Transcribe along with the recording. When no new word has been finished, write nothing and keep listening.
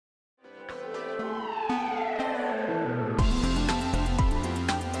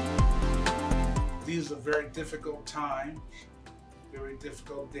These are very difficult times, very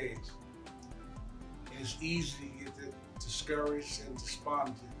difficult days. It's easy to get discouraged and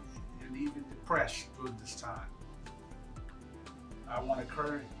despondent and even depressed during this time. I want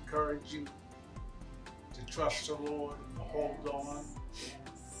to encourage you to trust the Lord, to hold on,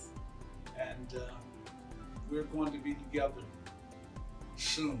 and we're going to be together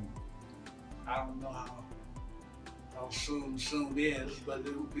soon. I don't know how soon is, but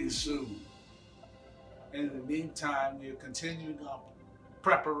it will be soon. And in the meantime, we're continuing our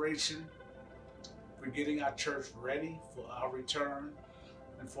preparation for getting our church ready for our return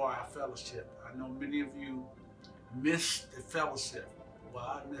and for our fellowship. I know many of you missed the fellowship. Well,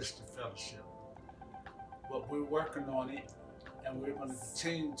 I missed the fellowship. But we're working on it, and we're going to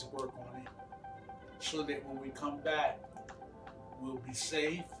continue to work on it so that when we come back, we'll be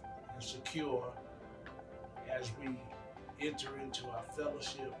safe and secure as we enter into our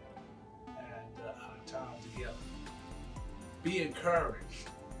fellowship and our time together. Be encouraged,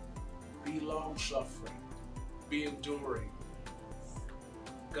 be long-suffering, be enduring.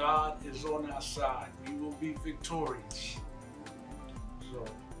 God is on our side. We will be victorious. So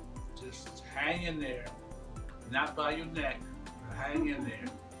just hang in there, not by your neck, but hang in there.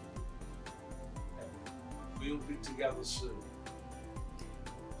 We'll be together soon.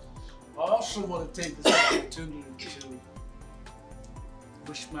 I also want to take this opportunity to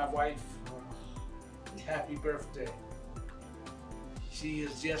wish my wife a happy birthday. She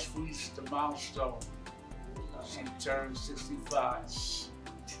has just reached the milestone. She turned 65.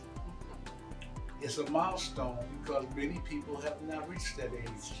 It's a milestone because many people have not reached that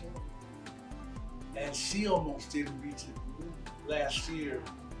age. And she almost didn't reach it last year.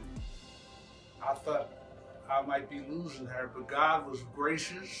 I thought I might be losing her, but God was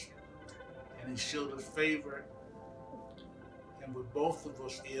gracious and He showed us favor. And with both of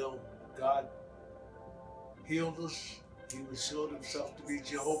us ill, God healed us. He showed Himself to be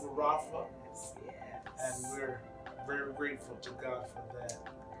Jehovah Rapha. And we're very grateful to God for that.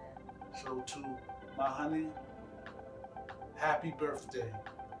 So to my honey, happy birthday.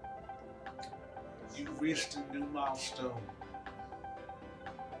 You reached a new milestone.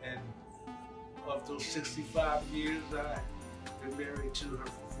 And of those 65 years, I've been married to her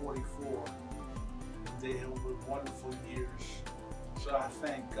for 44. And they were wonderful years. So I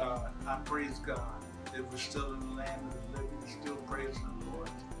thank God, I praise God that we're still in the land of the living, still praising the Lord,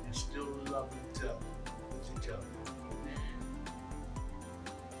 and still loving each other with each other.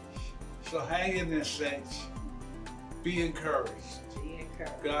 So hang in there, saints. Be encouraged. Be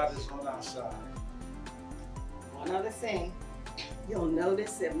encouraged. God is on our side. One other thing, you'll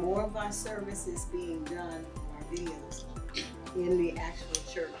notice that more of our service is being done on our videos in the actual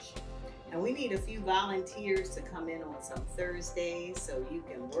church. And we need a few volunteers to come in on some Thursdays so you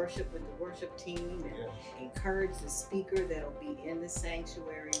can worship with the worship team and encourage the speaker that'll be in the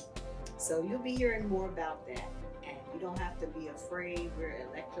sanctuary. So you'll be hearing more about that. And you don't have to be afraid. We're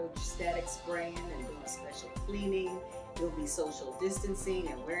electrostatic spraying and doing special cleaning. You'll be social distancing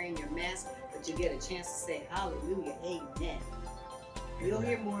and wearing your mask, but you get a chance to say hallelujah, amen. You'll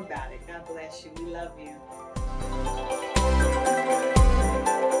hear more about it. God bless you. We love you.